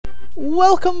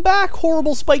Welcome back,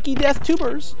 horrible spiky death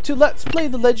tubers, to Let's Play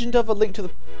The Legend of A Link to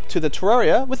the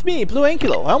Terraria with me,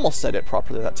 BlueAnkylo. I almost said it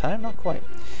properly that time, not quite.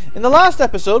 In the last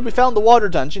episode, we found the water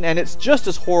dungeon, and it's just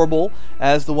as horrible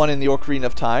as the one in the Ocarina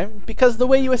of Time, because the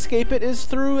way you escape it is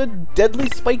through a deadly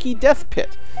spiky death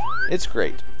pit. It's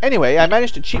great. Anyway, I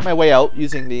managed to cheat my way out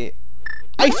using the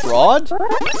ice rod.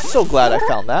 So glad I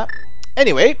found that.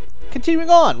 Anyway, continuing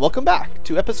on, welcome back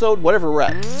to episode whatever we're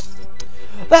at.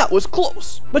 That was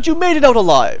close, but you made it out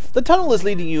alive. The tunnel is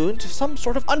leading you into some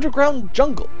sort of underground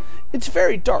jungle. It's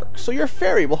very dark, so your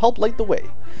fairy will help light the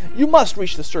way. You must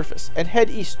reach the surface and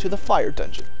head east to the fire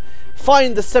dungeon.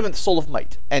 Find the 7th Soul of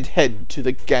Might and head to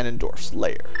the Ganondorf's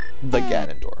lair. The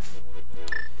Ganondorf.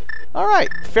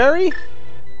 Alright, fairy,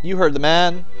 you heard the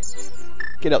man.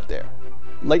 Get out there.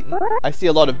 Lighten. I see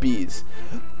a lot of bees.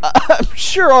 I'm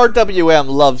sure RWM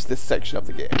loves this section of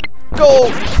the game.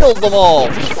 Go kill them all!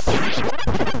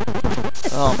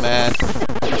 Oh man.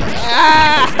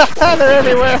 Ah! They're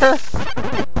everywhere!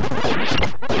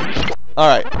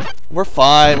 Alright. We're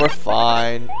fine, we're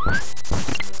fine.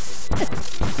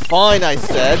 Fine, I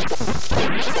said.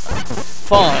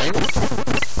 Fine.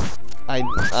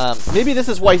 Maybe this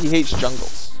is why he hates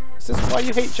jungles. Is this why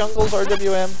you hate jungles,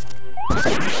 RWM?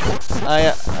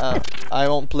 I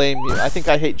won't blame you. I think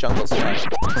I hate jungles now.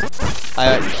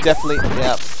 I definitely,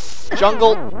 yeah.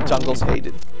 Jungles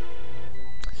hated.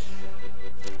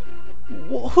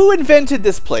 Who invented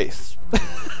this place?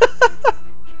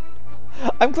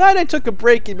 I'm glad I took a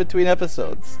break in between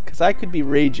episodes, because I could be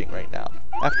raging right now.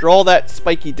 After all that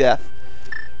spiky death.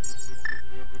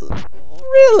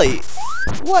 Really?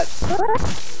 What?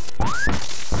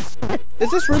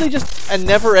 Is this really just a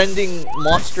never-ending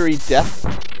monstery death?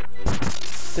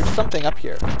 There's something up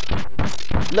here.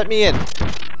 Let me in.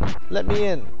 Let me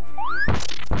in.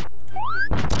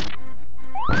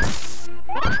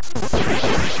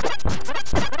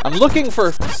 I'm looking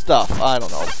for stuff. I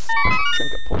don't know.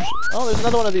 Drink a potion. Oh, there's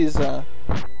another one of these.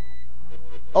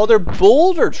 Oh, they're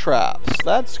boulder traps.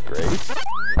 That's great.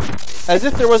 As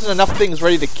if there wasn't enough things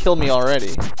ready to kill me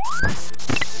already.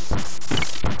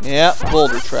 Yeah,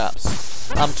 boulder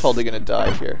traps. I'm totally gonna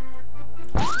die here.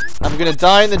 I'm gonna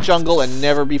die in the jungle and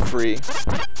never be free.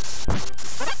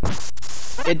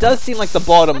 It does seem like the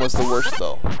bottom was the worst,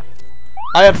 though.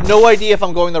 I have no idea if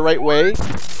I'm going the right way,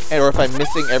 or if I'm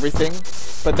missing everything,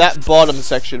 but that bottom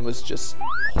section was just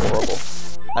horrible.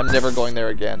 I'm never going there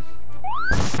again.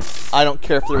 I don't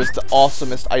care if there was the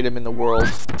awesomest item in the world.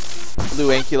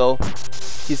 BlueAnkylo,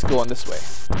 he's going this way.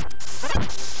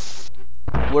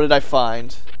 What did I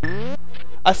find?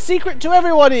 A secret to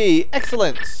everybody!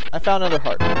 Excellent! I found another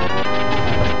heart.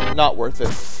 Not worth it.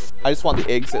 I just want the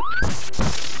exit.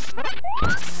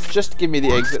 Just give me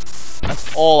the exit.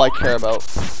 That's all I care about.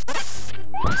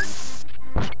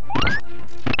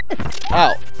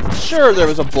 Ow. Sure, there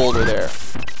was a boulder there.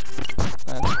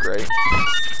 That's great.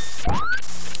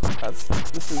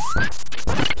 This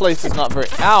place is not very...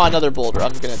 Ow, another boulder.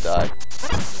 I'm gonna die.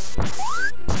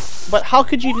 But how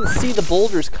could you even see the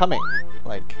boulders coming?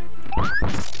 Like...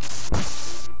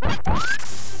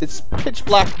 It's pitch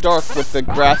black dark with the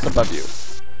grass above you.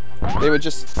 They would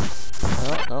just...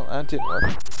 Oh, no, that didn't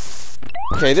work.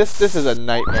 Okay, this is a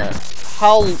nightmare.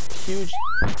 How huge...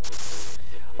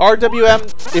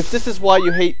 RWM, if this is why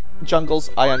you hate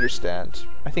jungles, I understand.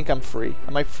 I think I'm free.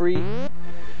 Am I free?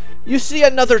 You see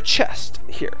another chest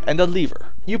here, and a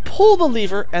lever. You pull the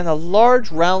lever, and a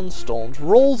large round stone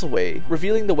rolls away,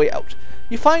 revealing the way out.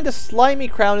 You find a slimy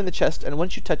crown in the chest, and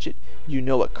once you touch it, you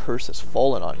know a curse has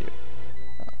fallen on you.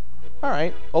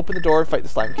 Alright, open the door and fight the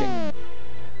Slime King.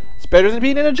 It's better than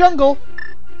being in a jungle.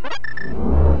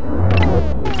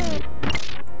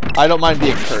 I don't mind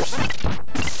being cursed.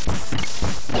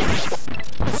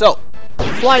 So,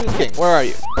 Slime King, where are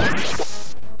you?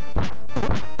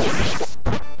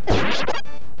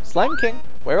 Slime King,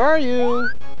 where are you?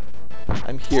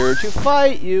 I'm here to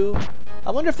fight you.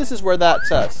 I wonder if this is where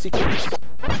that secret is.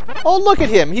 Oh, look at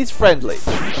him, he's friendly.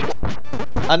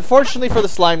 Unfortunately for the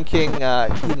Slime King,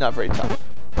 he's not very tough.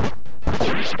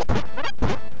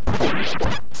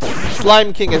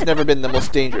 Slime King has never been the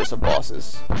most dangerous of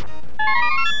bosses.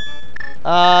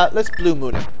 Let's Blue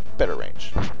Moon him. Better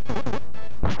range.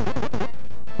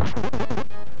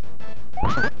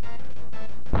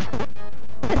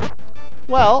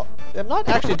 Well, I'm not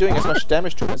actually doing as much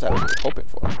damage to him as I was hoping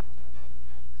for.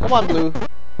 Come on, Blue.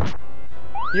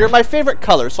 You're my favorite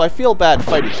color, so I feel bad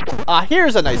fighting you. Ah,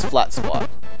 here's a nice flat spot.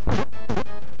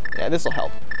 Yeah, this'll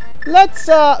help. Let's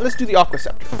do the Aqua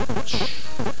Scepter.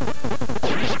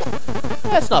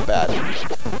 That's not bad.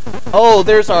 Oh,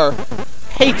 there's our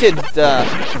hated,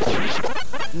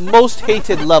 most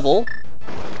hated level.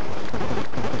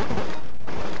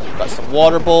 Got some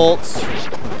water bolts.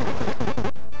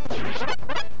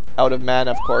 Out of mana,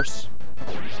 of course.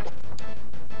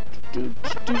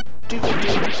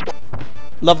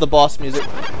 Love the boss music.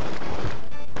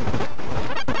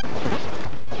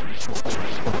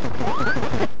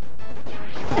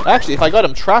 Actually, if I got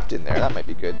him trapped in there, that might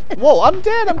be good. Whoa, I'm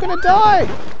dead! I'm gonna die!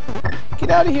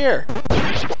 Get out of here!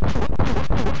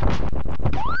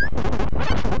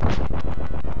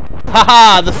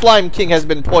 Haha! The Slime King has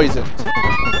been poisoned.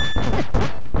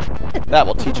 That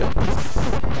will teach him.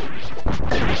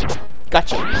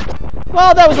 Gotcha.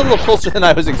 Well, that was a little closer than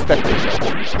I was expecting.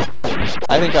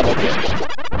 I think I'm okay.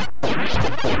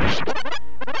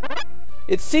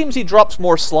 It seems he drops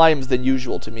more slimes than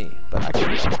usual to me, but I could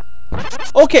be wrong.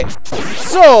 Okay,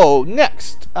 so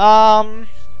next, I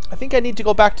think I need to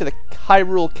go back to the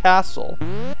Hyrule Castle,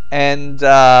 and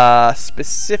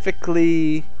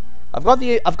specifically, I've got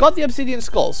the Obsidian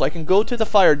Skull, so I can go to the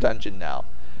Fire Dungeon now.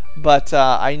 But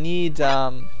I need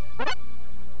could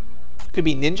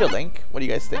be Ninja Link. What do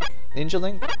you guys think? Ninja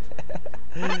Link?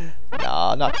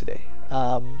 No, not today.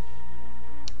 I'm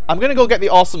gonna go get the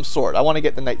awesome sword. I want to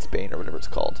get the Knight's Bane or whatever it's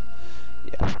called.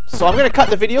 Yeah. So I'm gonna cut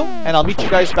the video and I'll meet you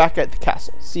guys back at the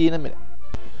castle. See you in a minute.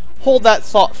 Hold that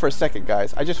thought for a second,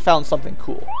 guys. I just found something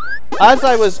cool. As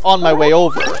I was on my way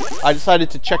over, I decided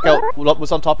to check out what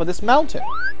was on top of this mountain.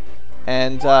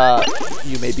 And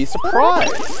you may be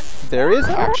surprised. There is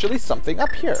actually something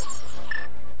up here.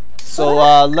 So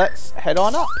let's head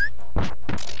on up.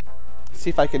 See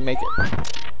if I can make it.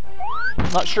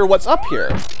 Not sure what's up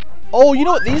here. Oh, you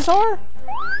know what these are?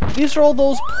 These are all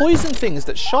those poison things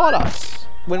that shot us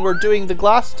when we're doing the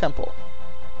glass temple.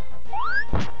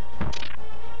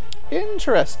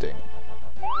 Interesting.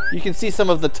 You can see some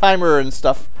of the timer and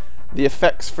stuff, the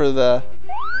effects for the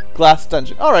glass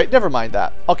dungeon. Alright, never mind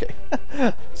that. Okay.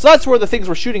 So that's where the things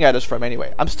were shooting at us from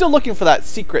anyway. I'm still looking for that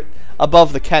secret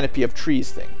above the canopy of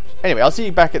trees thing. Anyway, I'll see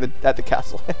you back at the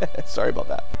castle. Sorry about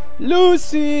that.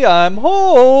 Lucy, I'm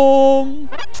home!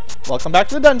 Welcome back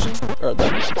to the dungeon. Or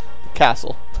the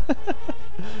castle.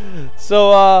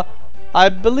 So, I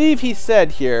believe he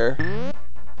said here,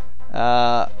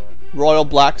 Royal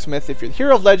Blacksmith, if you're the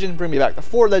hero of legend, bring me back the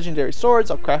 4 legendary swords.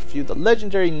 I'll craft you the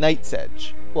legendary Knight's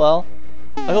Edge. Well,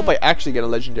 I hope I actually get a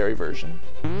legendary version.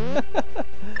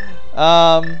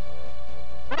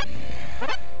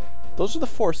 Those are the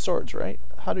 4 swords, right?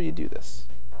 How do you do this?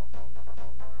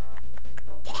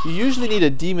 You usually need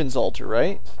a demon's altar,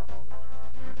 right?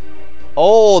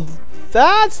 Oh,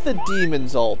 that's the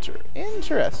demon's altar.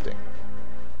 Interesting.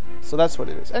 So that's what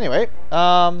it is. Anyway,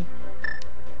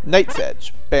 Knight's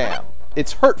Edge. Bam.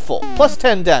 It's hurtful. Plus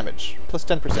 10 damage. Plus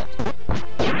 10%.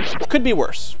 Could be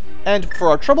worse. And for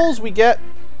our troubles, we get...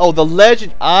 Oh, the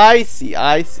legend... I see.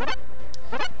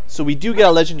 So we do get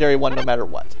a legendary one no matter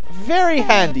what. Very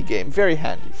handy game. Very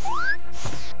handy.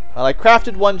 Well, I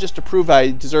crafted one just to prove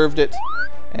I deserved it.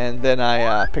 And then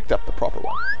I picked up the proper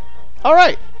one.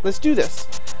 Alright, let's do this.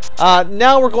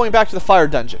 Now we're going back to the Fire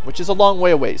Dungeon, which is a long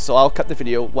way away, so I'll cut the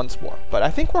video once more. But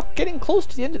I think we're getting close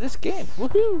to the end of this game.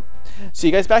 Woohoo! See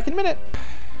you guys back in a minute.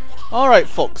 Alright,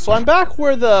 folks, so I'm back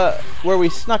where we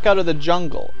snuck out of the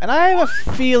jungle. And I have a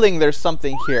feeling there's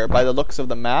something here by the looks of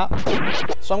the map.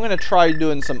 So I'm going to try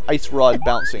doing some ice rod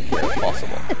bouncing here if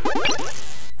possible.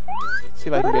 See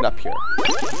if I can get up here.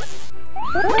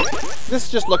 This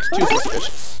just looks too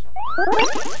suspicious.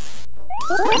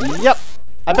 Yep.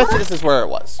 I bet you this is where it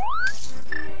was.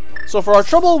 So for our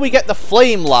trouble, we get the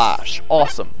Flame Lash.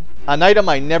 Awesome. An item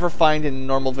I never find in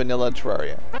normal vanilla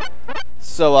Terraria.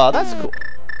 So that's cool.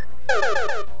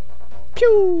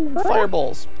 Pew!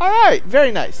 Fireballs. Alright,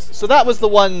 very nice. So that was the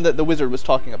one that the wizard was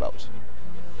talking about.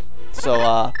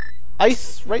 So,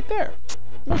 ice right there.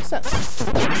 Makes sense.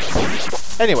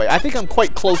 Anyway, I think I'm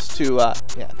quite close to,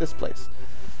 yeah, this place.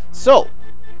 So,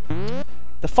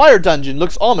 the Fire Dungeon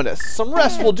looks ominous. Some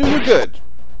rest will do you good.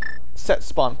 Set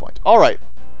spawn point. Alright.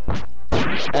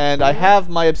 And I have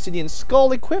my Obsidian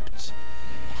Skull equipped.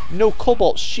 No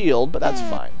Cobalt Shield, but that's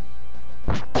fine.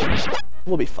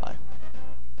 We'll be fine.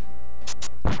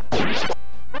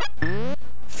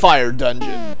 Fire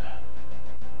Dungeon.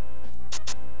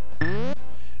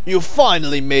 You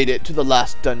finally made it to the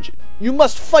last dungeon. You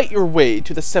must fight your way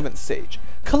to the 7th sage,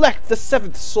 collect the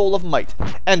 7th soul of might,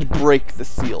 and break the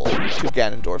seal to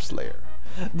Ganondorf's lair.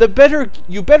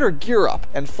 You better gear up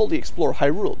and fully explore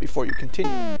Hyrule before you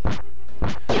continue.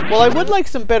 Well, I would like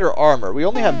some better armor. We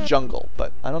only have jungle,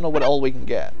 but I don't know what all we can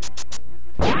get.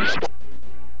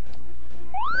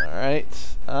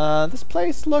 Alright. This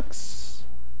place looks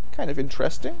kind of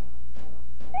interesting.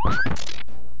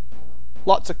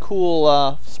 Lots of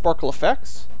cool sparkle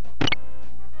effects.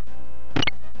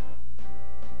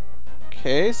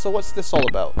 Okay, so what's this all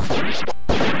about?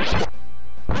 There's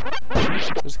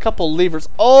a couple levers.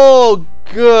 Oh,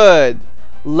 good!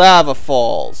 Lava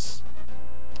falls.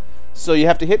 So you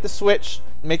have to hit the switch,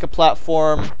 make a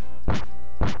platform.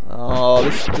 Oh,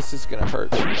 this is gonna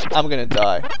hurt. I'm gonna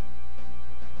die.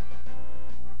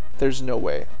 There's no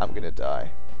way I'm gonna die.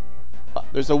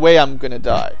 There's a way I'm gonna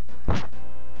die.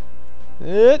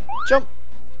 Jump.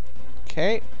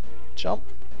 Okay. Jump.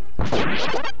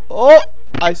 Oh!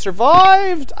 I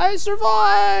survived! I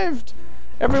survived!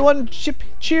 Everyone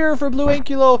cheer for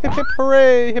BlueAnkylo! Hip hip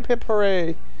hooray! Hip hip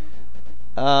hooray!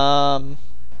 Okay. I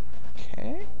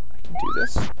can do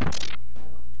this.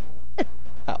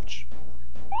 Ouch.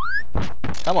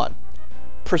 Come on.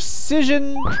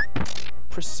 Precision.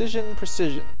 Precision,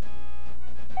 precision.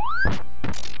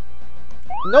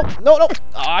 Nope, no, no!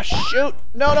 Ah, shoot!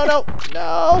 No, no, no!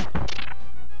 No!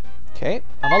 Okay,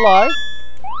 I'm alive.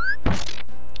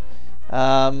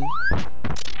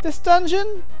 This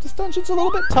dungeon's a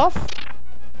little bit tough.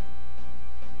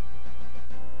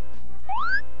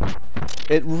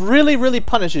 It really, really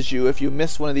punishes you if you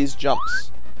miss one of these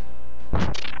jumps.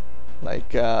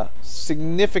 Like,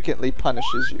 significantly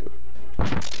punishes you.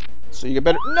 So you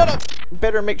better,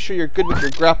 better make sure you're good with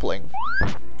your grappling.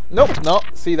 Nope, no,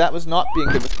 see, that was not being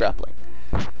good with grappling.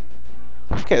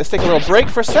 Okay, let's take a little break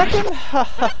for a second. Ha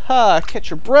ha ha, catch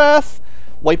your breath.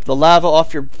 Wipe the lava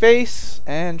off your face,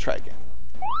 and try again.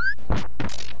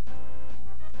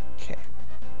 Okay.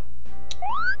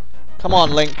 Come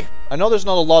on, Link. I know there's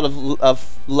not a lot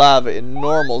of lava in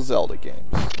normal Zelda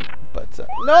games, but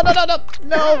no, no, no, no,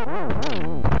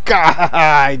 no! God,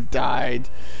 I died.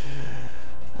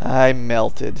 I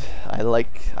melted. I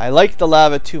like the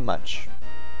lava too much.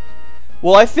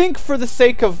 Well, I think for the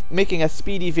sake of making a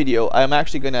speedy video, I'm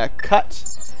actually gonna cut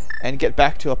and get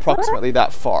back to approximately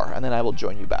that far, and then I will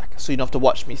join you back, so you don't have to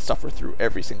watch me suffer through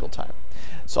every single time.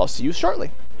 So I'll see you shortly.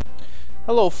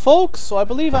 Hello folks, so I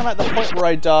believe I'm at the point where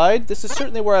I died. This is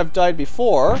certainly where I've died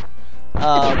before.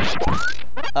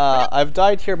 I've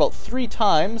died here about 3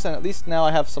 times, and at least now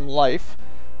I have some life.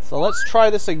 So let's try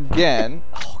this again.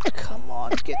 Oh, come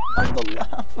on, get on the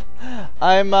lava.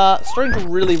 I'm starting to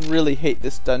really, really hate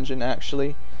this dungeon,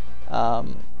 actually.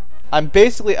 I'm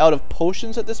basically out of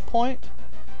potions at this point.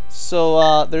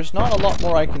 So there's not a lot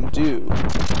more I can do.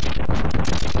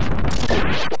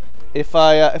 If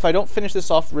I don't finish this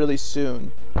off really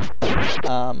soon,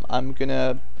 I'm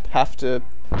gonna have to.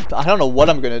 I don't know what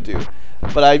I'm gonna do,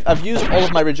 but I've used all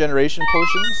of my regeneration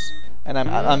potions, and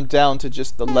I'm down to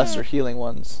just the lesser healing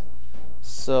ones.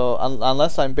 So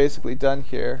unless I'm basically done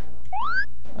here,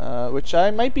 which I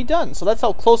might be done. So that's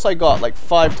how close I got, like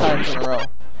 5 times in a row.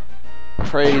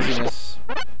 Craziness.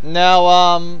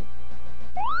 Now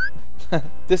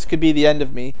this could be the end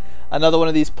of me. Another one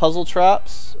of these puzzle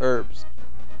traps, or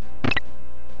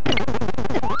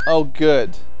oh,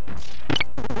 good.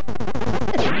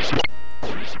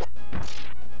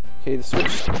 Okay, the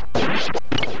switch.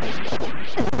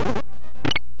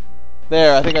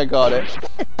 There, I think I got it.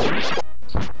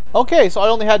 Okay, so I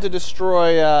only had to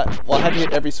destroy, well, I had to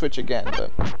hit every switch again,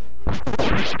 but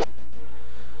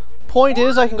point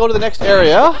is, I can go to the next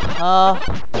area.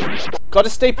 Gotta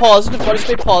stay positive, gotta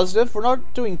stay positive. We're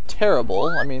not doing terrible.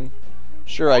 I mean,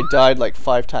 sure, I died like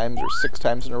 5 times or 6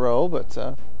 times in a row, but,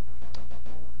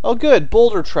 oh good,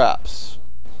 boulder traps.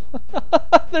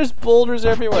 There's boulders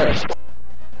everywhere.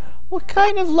 What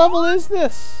kind of level is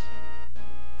this?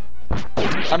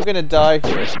 I'm gonna die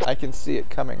here. I can see it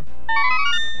coming.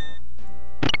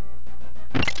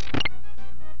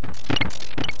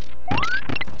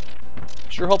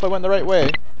 Sure hope I went the right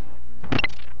way.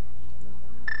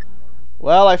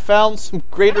 Well, I found some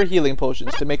greater healing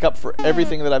potions to make up for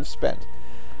everything that I've spent.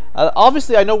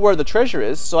 Obviously, I know where the treasure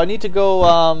is, so I need to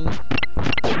go,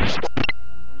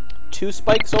 2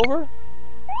 spikes over?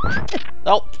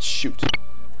 Oh, shoot.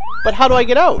 But how do I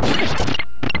get out?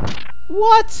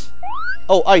 What?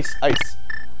 Oh, ice, ice.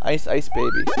 Ice, ice,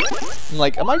 baby. I'm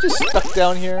like, am I just stuck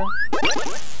down here?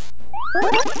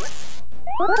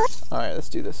 Alright, let's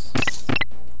do this.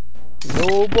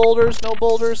 No boulders, no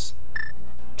boulders.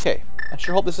 Okay, I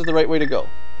sure hope this is the right way to go.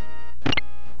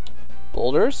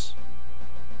 Boulders.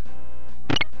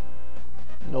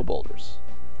 No boulders.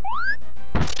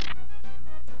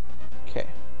 Okay.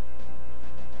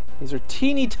 These are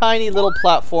teeny tiny little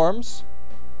platforms.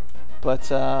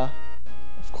 But, of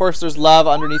course there's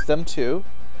lava underneath them too.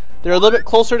 They're a little bit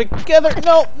closer together.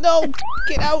 No, no,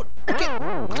 get out.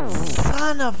 Get.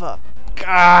 Son of a.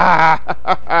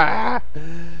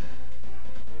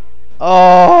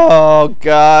 Oh,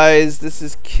 guys, this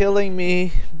is killing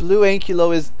me.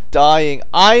 BlueAnkylo is dying.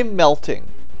 I'm melting.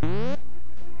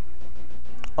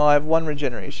 Oh, I have 1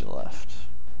 regeneration left.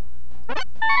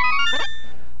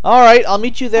 Alright, I'll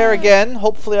meet you there again.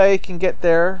 Hopefully I can get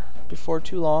there before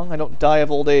too long. I don't die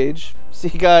of old age. See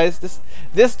guys,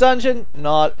 this dungeon,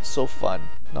 not so fun.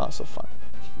 Not so fun.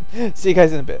 See you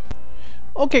guys in a bit.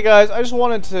 Okay guys, I just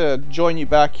wanted to join you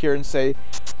back here and say,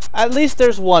 at least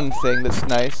there's one thing that's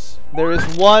nice. There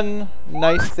is one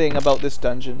nice thing about this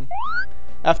dungeon.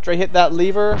 After I hit that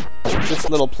lever,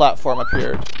 this little platform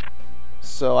appeared.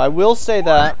 So I will say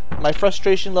that my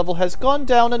frustration level has gone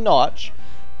down a notch.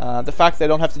 The fact that I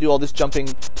don't have to do all this jumping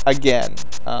again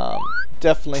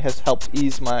definitely has helped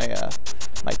ease my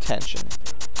my tension.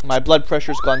 My blood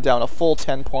pressure's gone down a full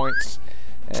 10 points,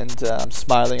 and I'm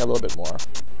smiling a little bit more.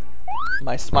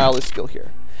 My smile is still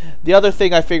here. The other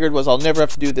thing I figured was I'll never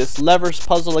have to do this levers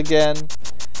puzzle again,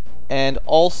 and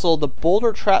also the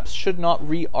boulder traps should not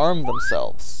rearm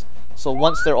themselves. So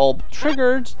once they're all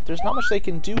triggered, there's not much they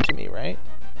can do to me, right?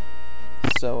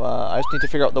 So I just need to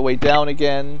figure out the way down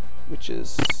again, which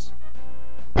is...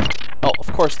 Oh,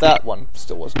 of course that one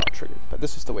still was not triggered, but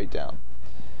this is the way down.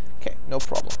 Okay, no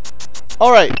problem.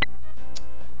 Alright.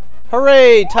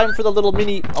 Hooray! Time for the little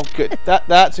mini... Oh, good.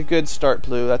 That's a good start,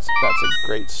 Blue. That's a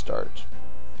great start.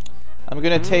 I'm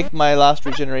gonna take my last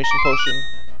regeneration potion.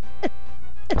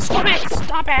 Stop it!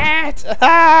 Stop it!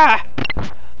 Ah!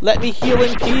 Let me heal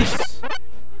in peace.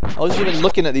 I wasn't even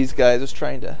looking at these guys. I was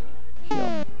trying to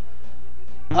heal.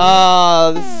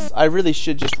 I really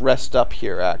should just rest up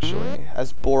here, actually.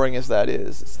 As boring as that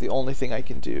is, it's the only thing I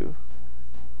can do.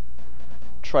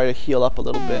 Try to heal up a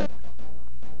little bit.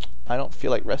 I don't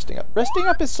feel like resting up. Resting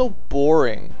up is so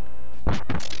boring.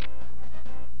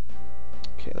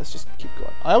 Okay, let's just keep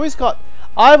going. I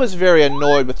was very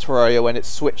annoyed with Terraria when it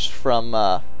switched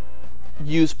from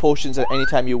use potions at any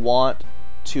time you want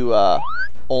to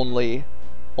only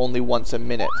once a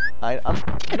minute.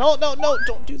 No,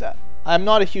 don't do that. I'm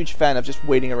not a huge fan of just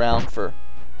waiting around for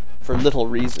little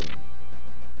reason.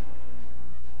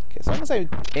 Okay, as long as I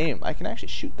aim, I can actually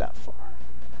shoot that far.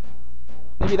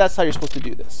 Maybe that's how you're supposed to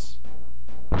do this.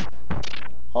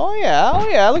 Oh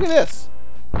yeah, look at this.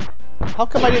 How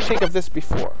come I didn't think of this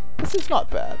before? This is not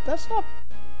bad. That's not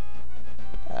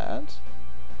bad.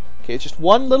 Okay, it's just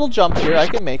one little jump here. I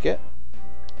can make it.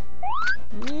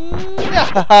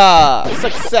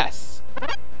 Success!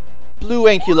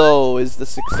 BlueAnkylo is the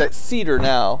succeeder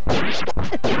now.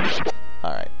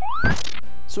 Alright.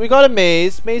 So we got a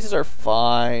maze. Mazes are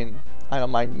fine. I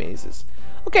don't mind mazes.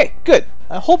 Okay, good.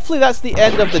 Hopefully that's the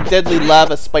end of the deadly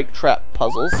lava spike trap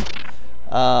puzzles.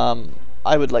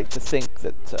 I would like to think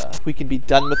that we can be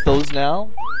done with those now.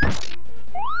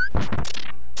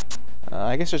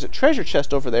 I guess there's a treasure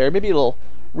chest over there. Maybe it'll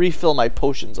refill my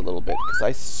potions a little bit, because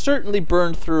I certainly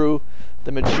burned through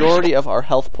the majority of our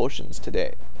health potions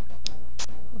today.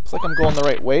 Looks like I'm going the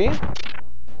right way.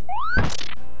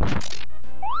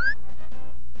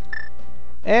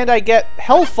 And I get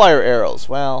hellfire arrows.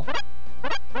 Well,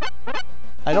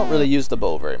 I don't really use the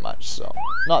bow very much, so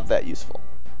not that useful.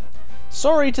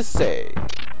 Sorry to say,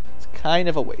 it's kind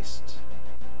of a waste.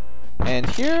 And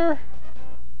here,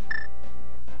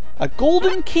 a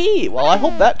golden key. Well, I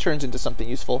hope that turns into something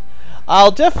useful.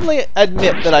 I'll definitely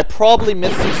admit that I probably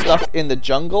missed some stuff in the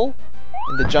jungle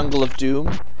of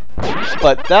doom,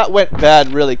 but that went bad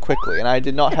really quickly, and I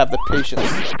did not have the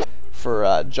patience for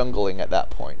jungling at that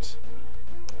point.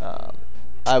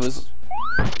 I was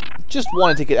just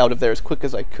wanted to get out of there as quick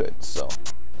as I could, so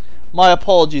my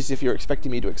apologies if you're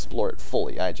expecting me to explore it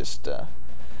fully. I just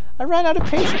I ran out of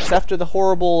patience after the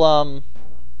horrible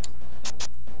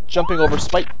jumping over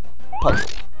spike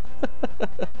puzzle.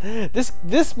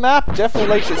 This map definitely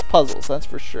likes its puzzles, that's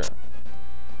for sure.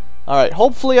 Alright,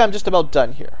 hopefully I'm just about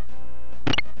done here.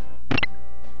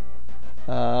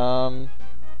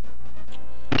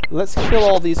 Let's kill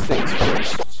all these things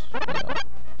first.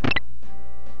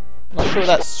 Not sure what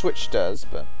that switch does,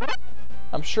 but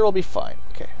I'm sure it'll be fine.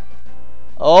 Okay.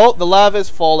 Oh, the lava is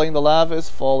falling. The lava is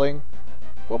falling.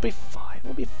 We'll be fine.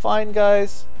 We'll be fine,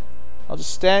 guys. I'll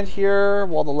just stand here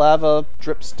while the lava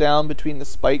drips down between the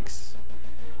spikes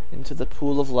into the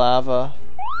pool of lava.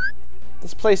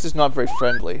 This place is not very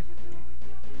friendly.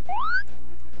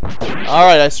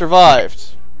 Alright, I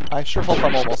survived. I sure hope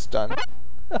I'm almost done.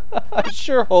 I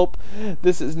sure hope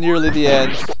this is nearly the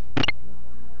end.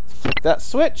 Flick that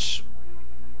switch.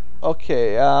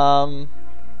 Okay,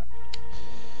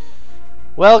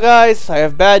 well guys, I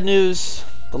have bad news.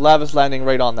 The lava's landing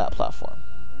right on that platform.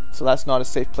 So that's not a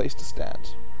safe place to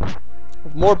stand.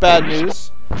 With more bad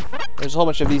news, there's a whole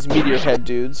bunch of these meteor head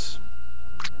dudes.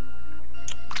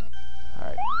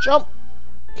 Alright, jump!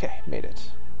 Okay, made it.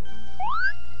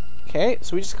 Okay,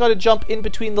 so we just gotta jump in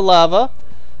between the lava.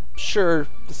 I'm sure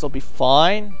this will be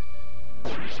fine.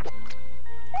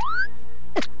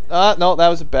 No, that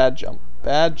was a bad jump.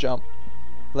 Bad jump.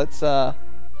 Let's have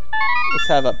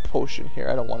a potion here.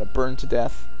 I don't want to burn to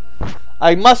death.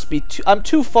 I must be I'm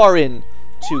too far in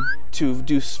to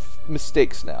do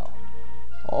mistakes now.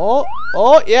 Oh,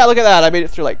 yeah, look at that. I made it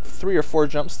through like 3 or 4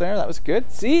 jumps there. That was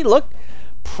good. See, look.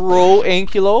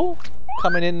 BlueAnkylo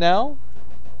coming in now.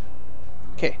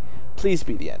 Okay, please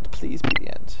be the end. Please be the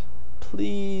end.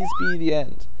 Please be the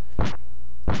end. I'm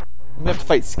gonna have to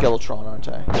fight Skeletron, aren't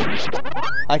I?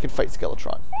 I can fight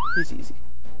Skeletron. He's easy.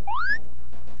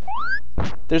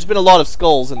 There's been a lot of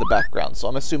skulls in the background, so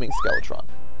I'm assuming Skeletron.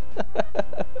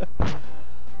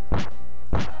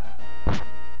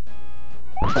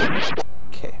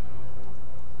 Okay.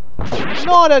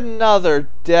 Not another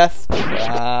death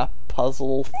trap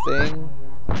puzzle thing.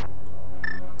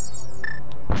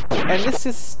 And this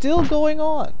is still going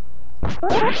on.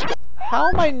 How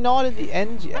am I not at the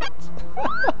end yet?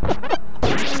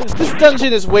 This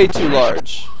dungeon is way too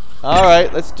large.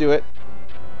 Alright, let's do it.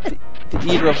 The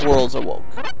Eater of Worlds awoke.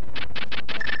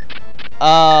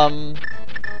 Okay,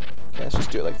 let's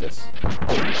just do it like this.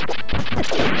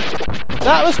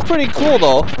 That was pretty cool,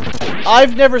 though.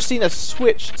 I've never seen a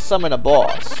switch summon a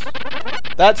boss.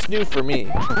 That's new for me.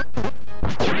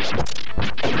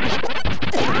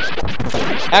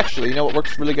 Actually, you know what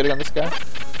works really good on this guy?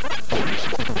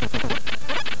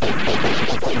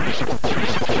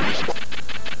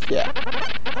 Yeah.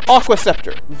 Aqua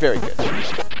Scepter. Very good.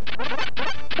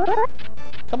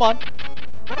 Come on.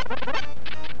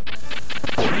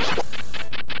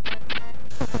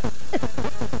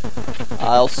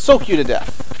 I'll soak you to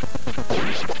death.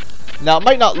 Now, it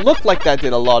might not look like that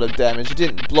did a lot of damage. It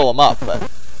didn't blow him up, but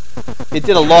it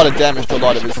did a lot of damage to a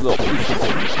lot of his little pieces.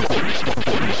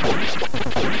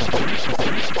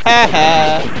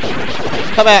 Haha.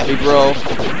 Come at me, bro.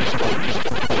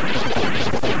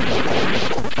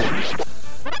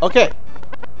 Okay.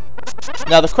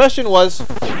 Now, the question was,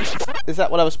 is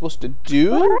that what I was supposed to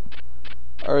do?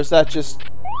 Or is that just...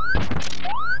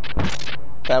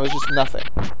 That was just nothing.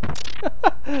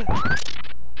 I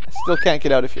still can't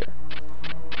get out of here.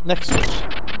 Next switch.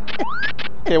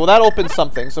 Okay, well that opened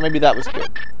something, so maybe that was good.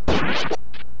 Did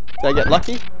I get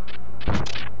lucky?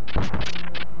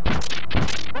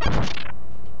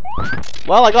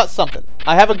 Well, I got something.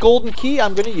 I have a golden key,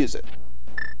 I'm gonna use it.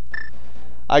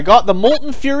 I got the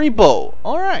Molten Fury bow.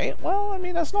 Alright, well, I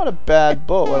mean, that's not a bad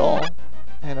bow at all.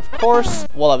 And of course,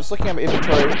 while I was looking at my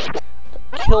inventory, I got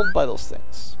killed by those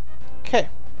things. Okay.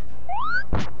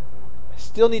 I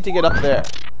still need to get up there.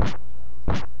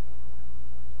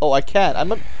 Oh, I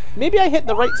can. Maybe I hit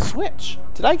the right switch.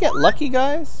 Did I get lucky,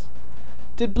 guys?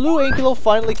 Did BlueAnkylo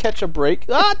finally catch a break?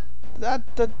 No.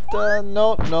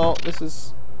 This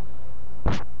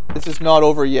is not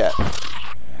over yet.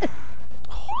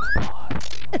 Oh, come on.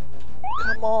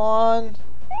 Come on.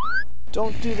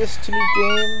 Don't do this to me,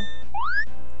 game.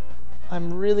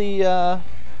 I'm really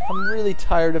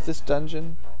tired of this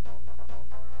dungeon.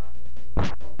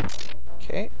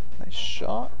 Okay, nice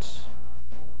shot.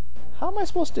 How am I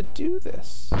supposed to do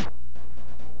this?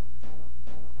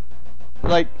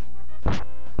 Like,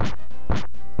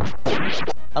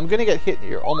 I'm gonna get hit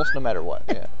here almost no matter what,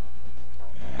 yeah.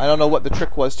 I don't know what the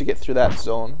trick was to get through that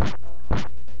zone.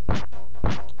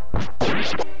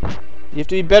 You have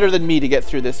to be better than me to get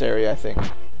through this area, I think.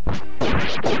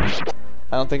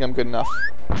 I don't think I'm good enough.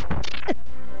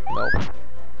 Nope.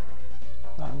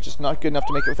 I'm just not good enough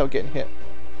to make it without getting hit.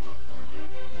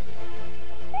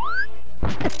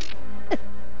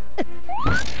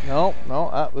 No,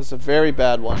 that was a very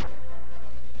bad one.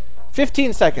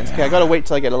 15 seconds. Okay, I gotta wait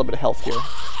till I get a little bit of health here.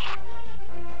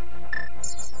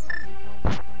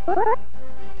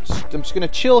 I'm just gonna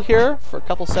chill here for a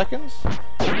couple seconds.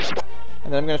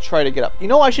 And then I'm gonna try to get up. You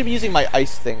know, I should be using my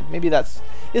ice thing. Maybe that's...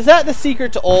 Is that the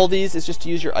secret to all these? Is just to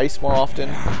use your ice more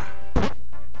often?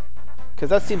 Because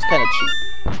that seems kind of cheap.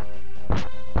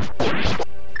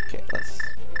 Okay, let's...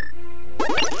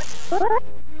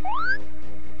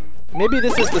 Maybe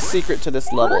this is the secret to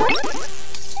this level.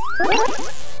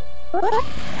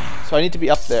 So I need to be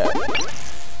up there.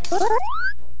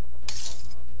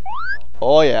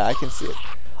 Oh yeah, I can see it.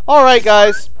 Alright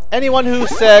guys, anyone who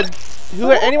said...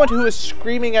 anyone who is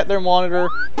screaming at their monitor,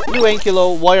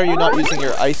 BlueAnkylo, why are you not using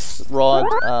your ice rod?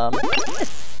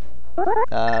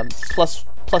 Plus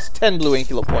 10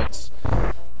 BlueAnkylo points.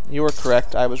 You were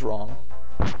correct, I was wrong.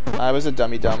 I was a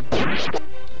dummy-dumb.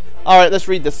 Alright, let's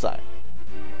read this sign.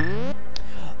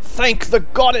 Thank the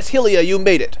goddess Hylia you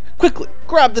made it. Quickly,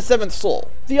 grab the 7th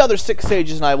soul. The other 6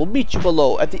 sages and I will meet you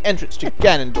below at the entrance to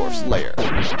Ganondorf's lair.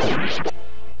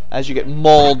 As you get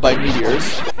mauled by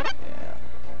meteors.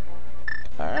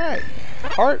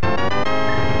 heart.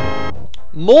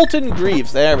 Molten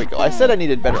Greaves. There we go. I said I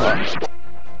needed better armor.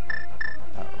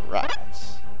 Alright.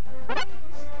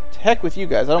 To heck with you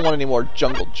guys. I don't want any more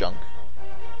jungle junk.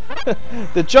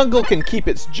 The jungle can keep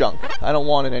its junk. I don't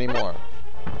want it anymore.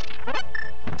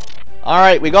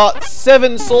 Alright, we got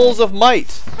 7 Souls of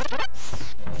Might.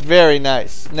 Very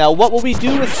nice. Now, what will we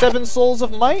do with 7 Souls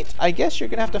of Might? I guess you're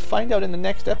going to have to find out in the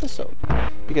next episode.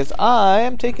 Because I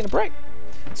am taking a break.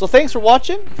 So, thanks for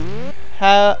watching.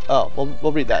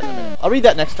 We'll read that in a minute. I'll read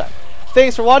that next time.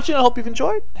 Thanks for watching. I hope you've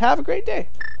enjoyed. Have a great day.